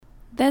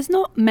There's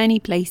not many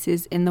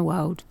places in the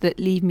world that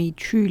leave me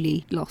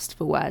truly lost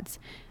for words.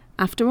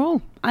 After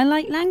all, I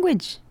like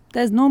language.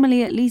 There's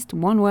normally at least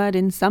one word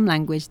in some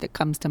language that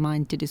comes to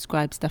mind to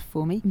describe stuff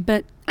for me.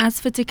 But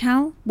as for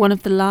Tikal, one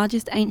of the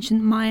largest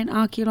ancient Mayan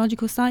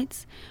archaeological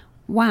sites,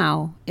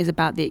 wow is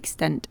about the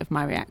extent of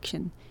my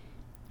reaction.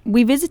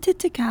 We visited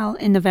Tikal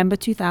in November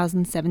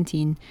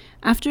 2017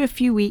 after a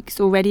few weeks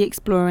already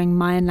exploring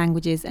Mayan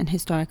languages and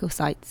historical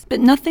sites. But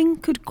nothing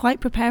could quite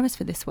prepare us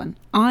for this one.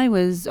 I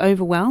was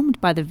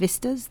overwhelmed by the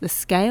vistas, the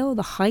scale,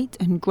 the height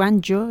and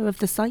grandeur of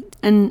the site.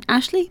 And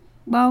Ashley,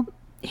 well,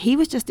 he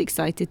was just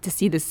excited to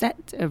see the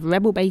set of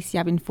Rebel Base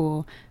Yavin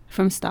 4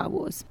 from Star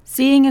Wars.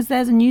 Seeing as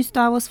there's a new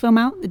Star Wars film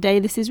out the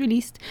day this is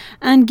released,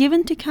 and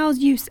given Tikal's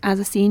use as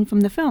a scene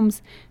from the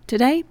films,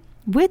 today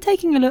we're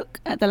taking a look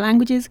at the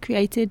languages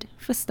created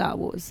for Star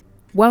Wars.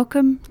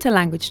 Welcome to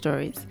Language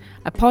Stories,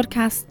 a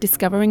podcast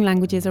discovering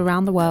languages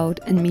around the world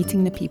and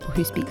meeting the people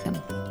who speak them.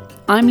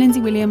 I'm Lindsay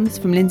Williams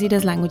from Lindsay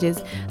Does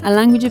Languages, a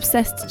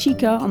language-obsessed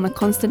chica on the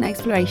constant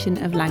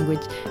exploration of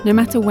language, no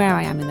matter where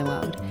I am in the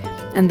world.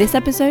 And this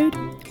episode,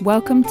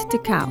 welcome to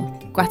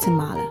Tikal,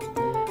 Guatemala.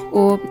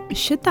 Or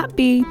should that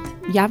be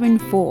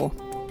Yavin 4?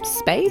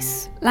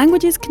 Space?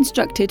 Languages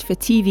constructed for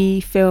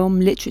TV, film,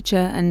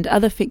 literature and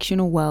other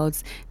fictional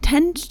worlds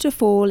tend to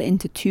fall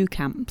into two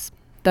camps.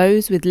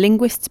 Those with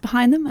linguists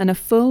behind them and a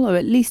full or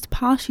at least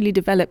partially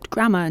developed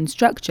grammar and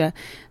structure.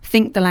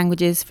 Think the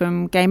languages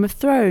from Game of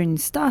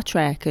Thrones, Star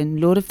Trek and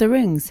Lord of the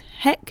Rings.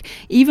 Heck,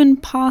 even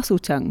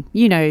Parseltongue,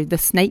 you know, the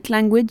snake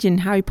language in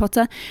Harry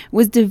Potter,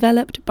 was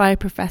developed by a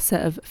professor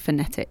of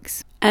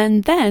phonetics.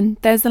 And then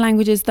there's the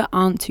languages that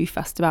aren't too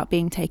fussed about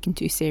being taken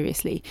too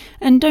seriously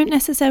and don't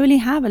necessarily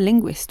have a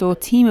linguist or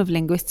team of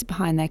linguists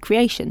behind their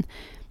creation.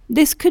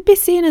 This could be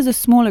seen as a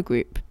smaller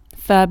group.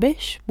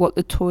 Furbish, what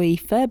the toy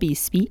Furbies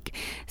speak,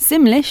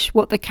 Simlish,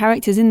 what the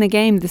characters in the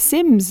game The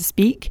Sims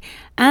speak,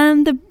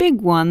 and the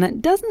big one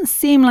that doesn't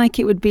seem like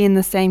it would be in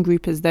the same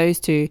group as those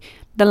two,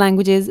 the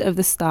languages of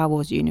the Star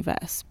Wars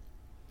universe.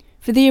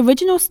 For the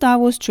original Star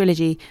Wars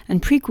trilogy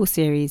and prequel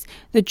series,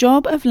 the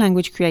job of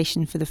language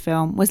creation for the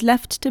film was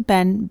left to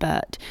Ben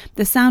Burtt,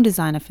 the sound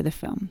designer for the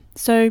film.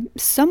 So,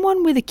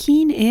 someone with a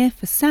keen ear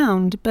for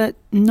sound, but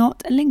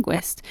not a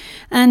linguist.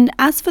 And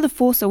as for The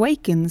Force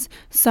Awakens,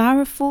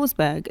 Sarah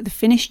Forsberg, the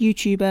Finnish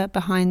YouTuber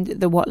behind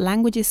the What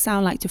Languages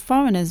Sound Like to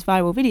Foreigners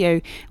viral video,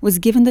 was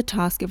given the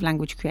task of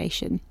language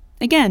creation.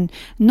 Again,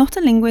 not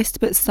a linguist,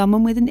 but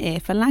someone with an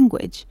ear for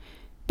language.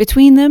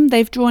 Between them,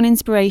 they've drawn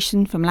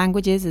inspiration from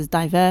languages as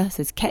diverse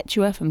as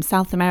Quechua from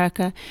South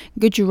America,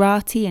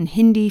 Gujarati and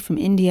Hindi from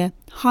India,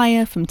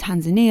 Haya from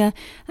Tanzania,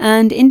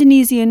 and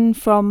Indonesian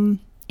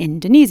from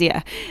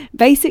Indonesia.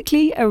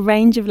 Basically, a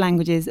range of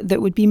languages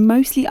that would be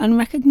mostly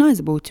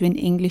unrecognizable to an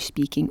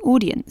English-speaking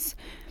audience.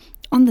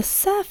 On the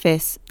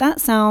surface, that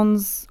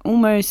sounds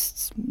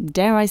almost,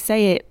 dare I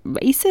say it,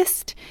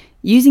 racist?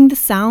 Using the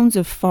sounds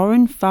of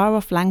foreign,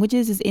 far-off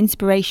languages as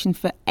inspiration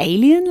for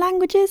alien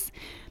languages?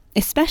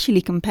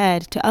 Especially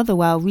compared to other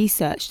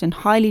well-researched and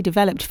highly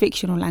developed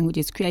fictional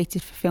languages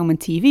created for film and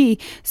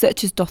TV,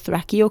 such as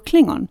Dothraki or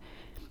Klingon.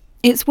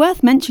 It's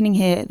worth mentioning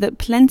here that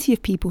plenty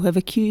of people have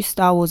accused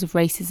Star Wars of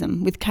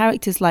racism, with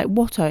characters like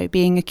Watto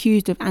being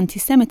accused of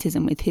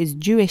anti-Semitism with his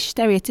Jewish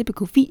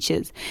stereotypical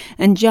features,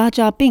 and Jar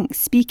Jar Binks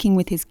speaking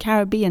with his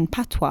Caribbean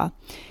patois.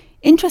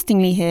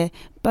 Interestingly here,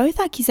 both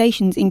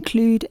accusations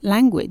include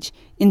language,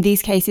 in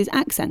these cases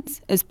accents,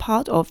 as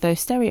part of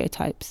those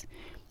stereotypes.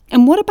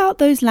 And what about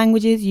those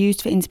languages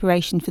used for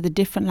inspiration for the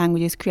different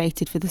languages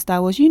created for the Star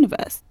Wars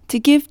universe? To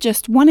give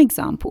just one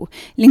example,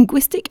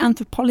 linguistic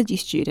anthropology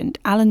student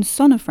Alan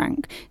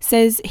Sonnefrank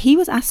says he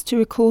was asked to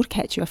record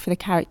Quechua for the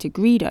character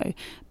Greedo,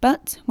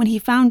 but when he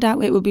found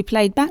out it would be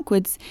played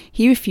backwards,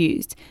 he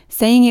refused,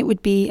 saying it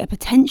would be a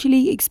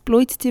potentially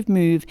exploitative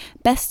move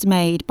best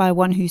made by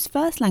one whose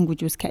first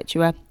language was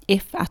Quechua,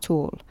 if at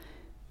all.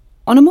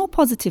 On a more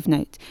positive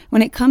note,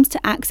 when it comes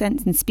to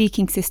accents and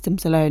speaking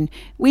systems alone,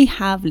 we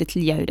have little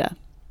Yoda.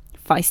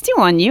 Feisty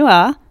one you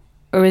are!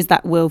 Or is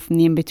that Will from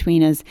The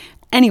Inbetweeners?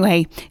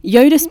 Anyway,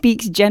 Yoda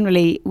speaks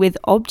generally with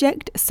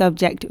object,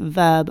 subject,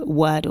 verb,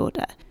 word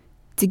order.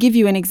 To give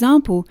you an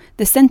example,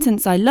 the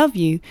sentence I love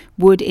you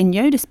would in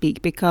Yoda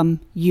speak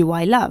become you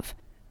I love.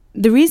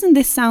 The reason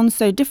this sounds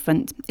so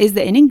different is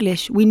that in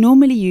English we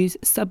normally use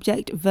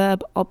subject,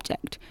 verb,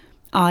 object.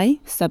 I,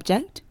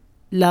 subject,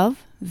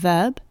 love,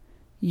 verb,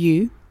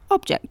 you,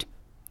 object.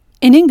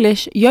 In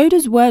English,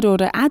 Yoda's word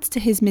order adds to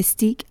his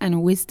mystique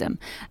and wisdom,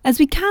 as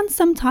we can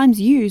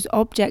sometimes use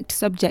object,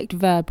 subject,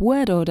 verb,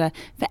 word order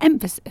for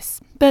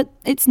emphasis, but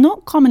it's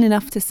not common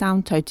enough to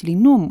sound totally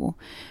normal.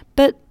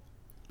 But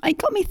it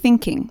got me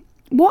thinking,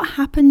 what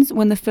happens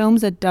when the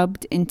films are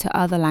dubbed into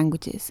other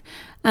languages,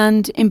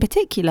 and in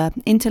particular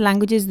into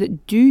languages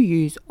that do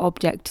use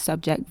object,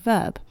 subject,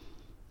 verb?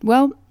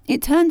 Well,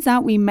 it turns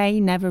out we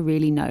may never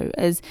really know,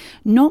 as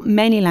not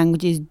many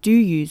languages do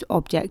use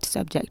object,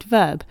 subject,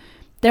 verb.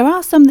 There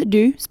are some that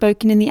do,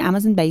 spoken in the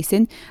Amazon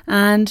basin,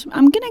 and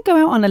I'm going to go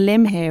out on a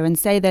limb here and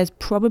say there's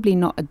probably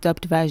not a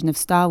dubbed version of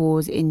Star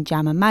Wars in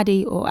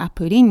Jamamadi or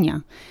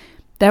Apurinya.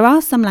 There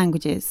are some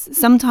languages,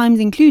 sometimes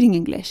including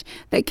English,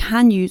 that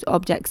can use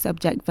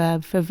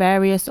object-subject-verb for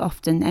various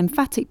often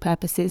emphatic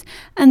purposes,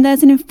 and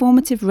there's an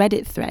informative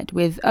Reddit thread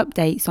with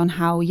updates on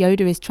how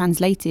Yoda is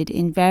translated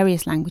in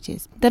various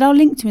languages that I'll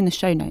link to in the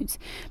show notes.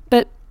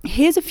 But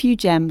here's a few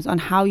gems on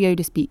how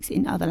Yoda speaks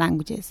in other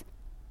languages.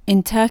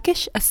 In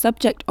Turkish, a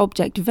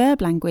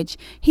subject-object-verb language,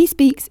 he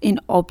speaks in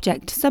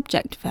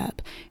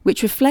object-subject-verb,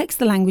 which reflects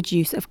the language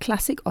use of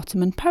classic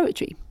Ottoman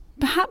poetry,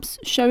 perhaps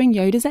showing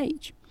Yoda's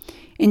age.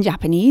 In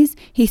Japanese,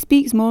 he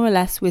speaks more or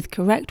less with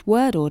correct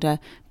word order,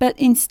 but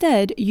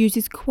instead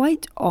uses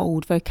quite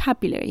old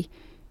vocabulary.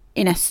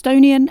 In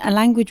Estonian, a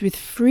language with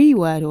free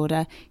word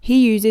order,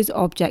 he uses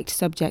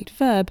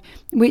object-subject-verb,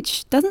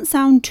 which doesn't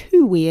sound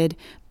too weird,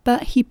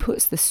 but he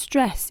puts the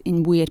stress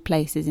in weird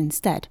places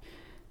instead.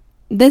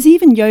 There's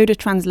even Yoda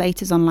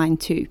translators online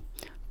too.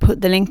 Put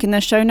the link in the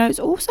show notes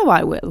also,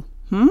 I will.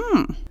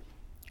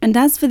 And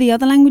as for the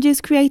other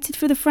languages created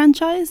for the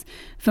franchise,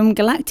 from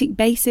Galactic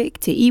Basic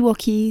to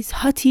Ewokese,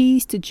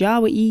 Huttese to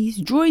Jawaese,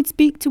 Droid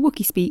Speak to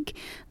Wookiee Speak,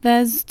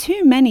 there's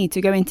too many to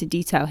go into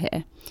detail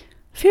here.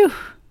 Phew!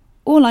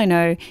 All I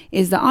know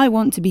is that I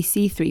want to be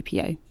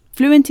C-3PO,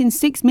 fluent in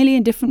 6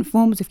 million different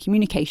forms of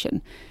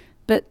communication.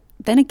 But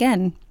then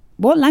again,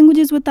 what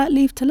languages would that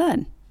leave to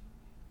learn?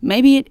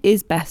 Maybe it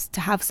is best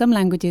to have some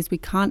languages we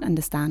can't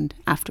understand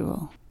after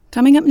all.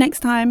 Coming up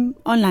next time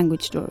on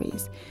Language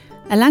Stories,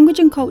 a language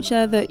and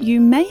culture that you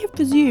may have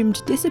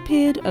presumed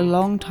disappeared a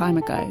long time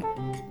ago.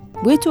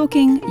 We're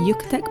talking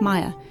Yucatec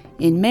Maya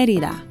in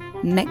Mérida,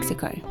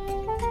 Mexico.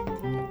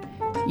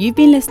 You've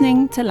been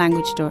listening to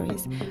Language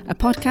Stories, a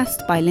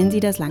podcast by Lindsay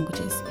Does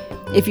Languages.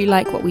 If you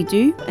like what we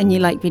do and you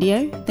like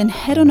video, then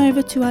head on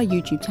over to our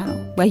YouTube channel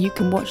where you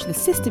can watch the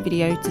sister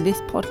video to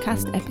this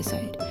podcast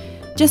episode.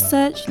 Just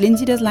search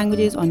Lindsay Does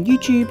Languages on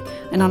YouTube,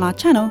 and on our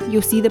channel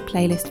you'll see the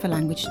playlist for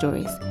Language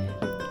Stories.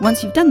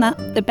 Once you've done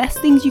that, the best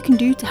things you can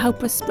do to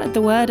help us spread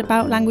the word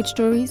about Language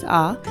Stories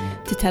are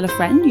to tell a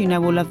friend you know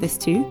will love this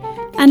too,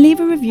 and leave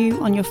a review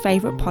on your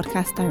favourite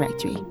podcast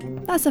directory.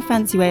 That's a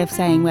fancy way of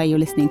saying where you're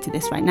listening to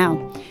this right now.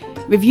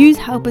 Reviews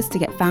help us to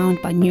get found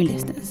by new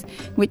listeners,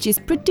 which is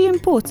pretty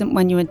important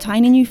when you're a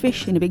tiny new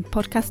fish in a big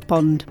podcast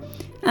pond.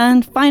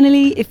 And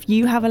finally, if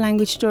you have a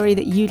language story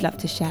that you'd love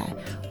to share,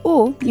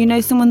 or you know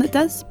someone that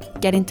does,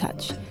 get in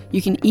touch.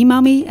 You can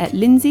email me at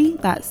Lindsay,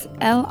 that's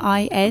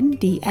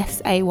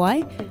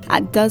LINDSAY,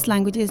 at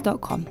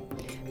doeslanguages.com.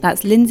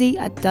 That's Lindsay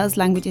at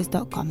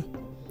doeslanguages.com.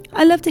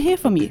 I love to hear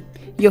from you.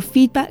 Your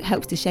feedback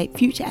helps to shape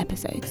future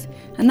episodes.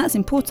 And that's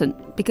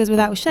important because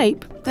without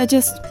shape, they're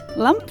just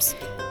lumps.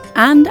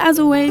 And as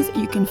always,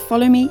 you can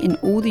follow me in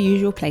all the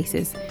usual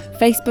places,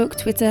 Facebook,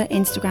 Twitter,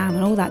 Instagram,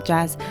 and all that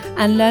jazz,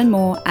 and learn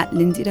more at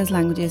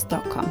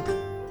lindsaydoeslanguages.com.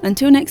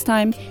 Until next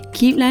time,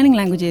 keep learning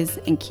languages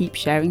and keep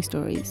sharing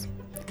stories.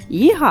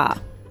 Yeehaw!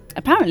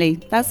 Apparently,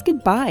 that's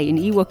goodbye in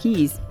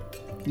Ewokese.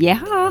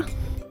 Yeehaw!